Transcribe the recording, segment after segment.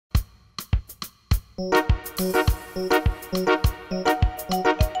Good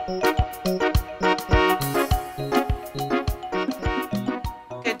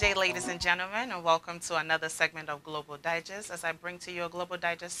day, ladies and gentlemen, and welcome to another segment of Global Digest as I bring to you a Global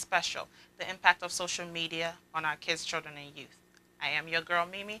Digest special, the impact of social media on our kids, children, and youth. I am your girl,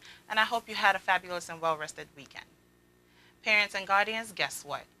 Mimi, and I hope you had a fabulous and well-rested weekend. Parents and guardians, guess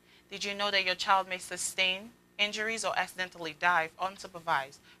what? Did you know that your child may sustain injuries or accidentally die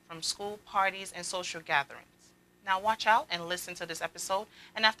unsupervised from school parties and social gatherings? Now watch out and listen to this episode,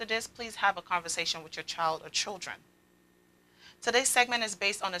 and after this, please have a conversation with your child or children. Today's segment is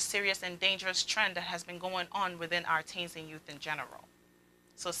based on a serious and dangerous trend that has been going on within our teens and youth in general.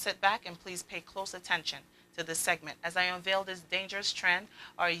 So sit back and please pay close attention to this segment as I unveil this dangerous trend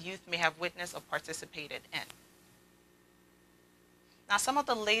our youth may have witnessed or participated in. Now, some of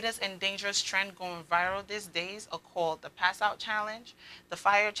the latest and dangerous trends going viral these days are called the Pass Out Challenge, the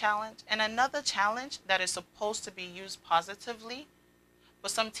Fire Challenge, and another challenge that is supposed to be used positively,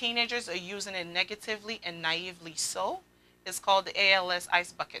 but some teenagers are using it negatively and naively so. It's called the ALS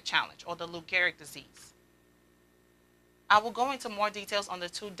Ice Bucket Challenge or the Lou Gehrig disease. I will go into more details on the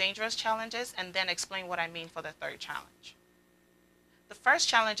two dangerous challenges and then explain what I mean for the third challenge. The first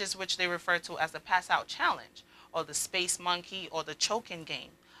challenge is which they refer to as the Pass Out Challenge, or the Space Monkey, or the Choking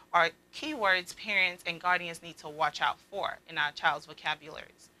Game, are keywords parents and guardians need to watch out for in our child's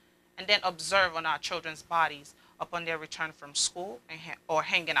vocabularies, and then observe on our children's bodies upon their return from school or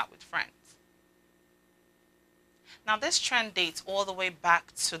hanging out with friends. Now, this trend dates all the way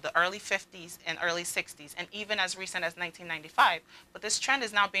back to the early 50s and early 60s, and even as recent as 1995, but this trend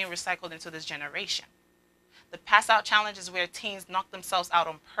is now being recycled into this generation. The Pass Out Challenge is where teens knock themselves out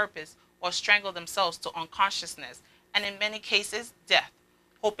on purpose or strangle themselves to unconsciousness, and in many cases, death,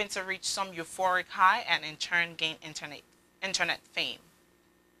 hoping to reach some euphoric high and in turn gain internet fame.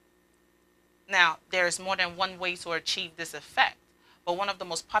 Now, there is more than one way to achieve this effect, but one of the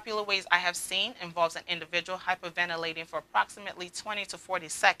most popular ways I have seen involves an individual hyperventilating for approximately 20 to 40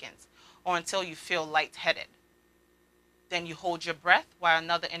 seconds or until you feel lightheaded. Then you hold your breath while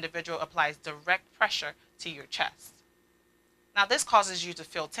another individual applies direct pressure to your chest. Now, this causes you to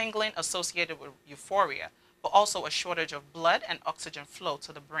feel tingling associated with euphoria, but also a shortage of blood and oxygen flow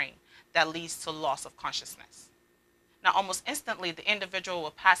to the brain that leads to loss of consciousness. Now, almost instantly, the individual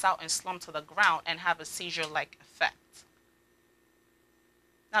will pass out and slump to the ground and have a seizure-like effect.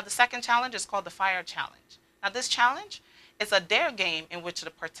 Now, the second challenge is called the Fire Challenge. Now, this challenge is a dare game in which the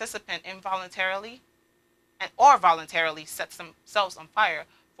participant involuntarily or voluntarily sets themselves on fire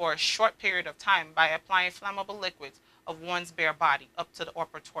for a short period of time by applying flammable liquids of one's bare body up to the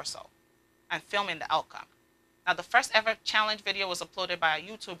upper torso and filming the outcome. Now, the first ever challenge video was uploaded by a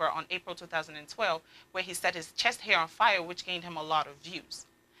YouTuber on April 2012, where he set his chest hair on fire, which gained him a lot of views.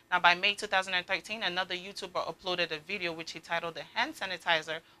 Now, by May 2013, another YouTuber uploaded a video which he titled the Hand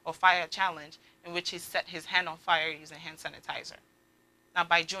Sanitizer or Fire Challenge, in which he set his hand on fire using hand sanitizer. Now,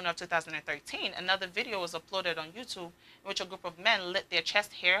 by June of 2013, another video was uploaded on YouTube in which a group of men lit their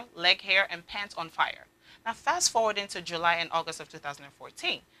chest hair, leg hair, and pants on fire. Now, fast forward into July and August of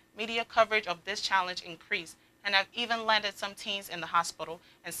 2014, media coverage of this challenge increased and have even landed some teens in the hospital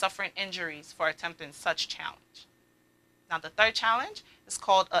and suffering injuries for attempting such challenge. Now, the third challenge is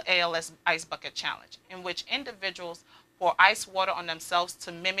called a ALS Ice Bucket Challenge, in which individuals pour ice water on themselves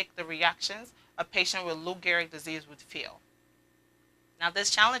to mimic the reactions a patient with Lou Gehrig disease would feel. Now,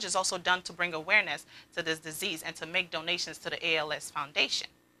 this challenge is also done to bring awareness to this disease and to make donations to the ALS Foundation.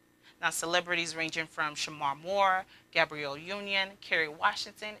 Now, celebrities ranging from Shamar Moore, Gabrielle Union, Kerry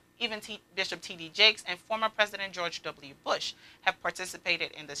Washington, even Bishop T.D. Jakes, and former President George W. Bush have participated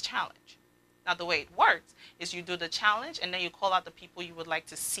in this challenge. Now, the way it works is you do the challenge and then you call out the people you would like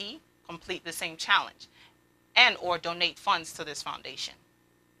to see complete the same challenge and or donate funds to this foundation.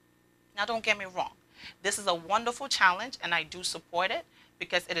 Now, don't get me wrong. This is a wonderful challenge and I do support it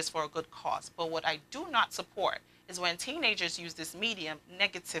because it is for a good cause. But what I do not support is when teenagers use this medium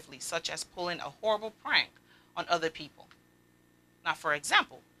negatively, such as pulling a horrible prank on other people. Now, for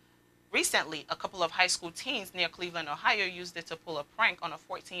example, recently, a couple of high school teens near Cleveland, Ohio used it to pull a prank on a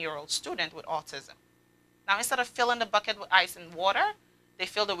 14-year-old student with autism. Now, instead of filling the bucket with ice and water, they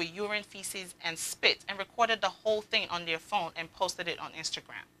filled it with urine, feces, and spit and recorded the whole thing on their phone and posted it on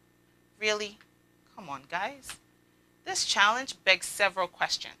Instagram. Really? Come on, guys. This challenge begs several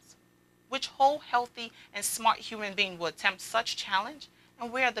questions. Which whole, healthy, and smart human being will attempt such challenge?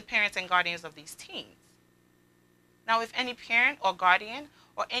 And where are the parents and guardians of these teens? Now, if any parent or guardian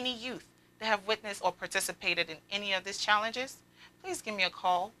or any youth that have witnessed or participated in any of these challenges, please give me a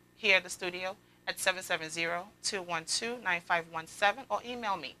call here at the studio at 770-212-9517 or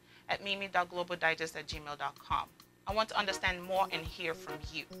email me at mimi.globaldigest@gmail.com. I want to understand more and hear from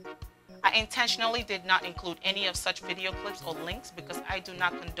you. I intentionally did not include any of such video clips or links because I do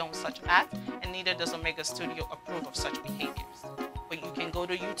not condone such acts, and neither does Omega Studio approve of such behaviors. But you can go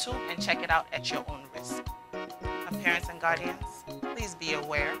to YouTube and check it out at your own risk. My parents and guardians, please be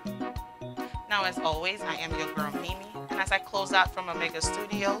aware. Now, as always, I am your girl Mimi, and as I close out from Omega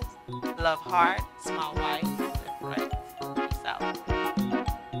Studios, love hard, smile wide,